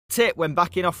tip when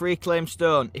backing off reclaimed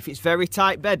stone, if it's very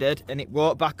tight bedded and it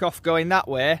won't back off going that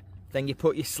way, then you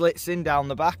put your slits in down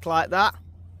the back like that.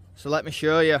 So let me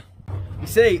show you. You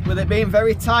see, with it being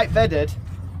very tight bedded,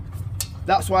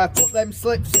 that's why I put them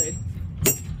slips in.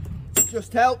 It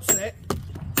just helps it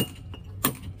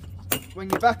when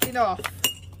you're backing off,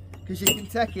 because you can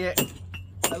take it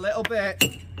a little bit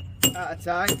at a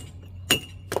time.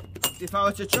 If I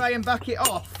were to try and back it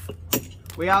off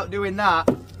without doing that,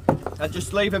 I'd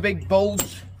just leave a big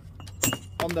bulge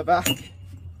on the back.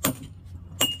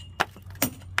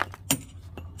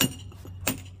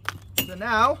 So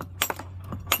now,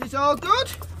 it's all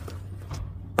good.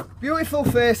 Beautiful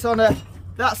face on her.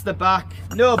 That's the back.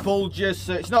 No bulges,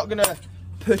 so it's not going to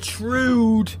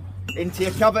protrude into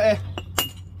your cavity.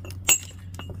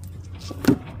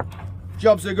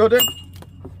 Job's a good one.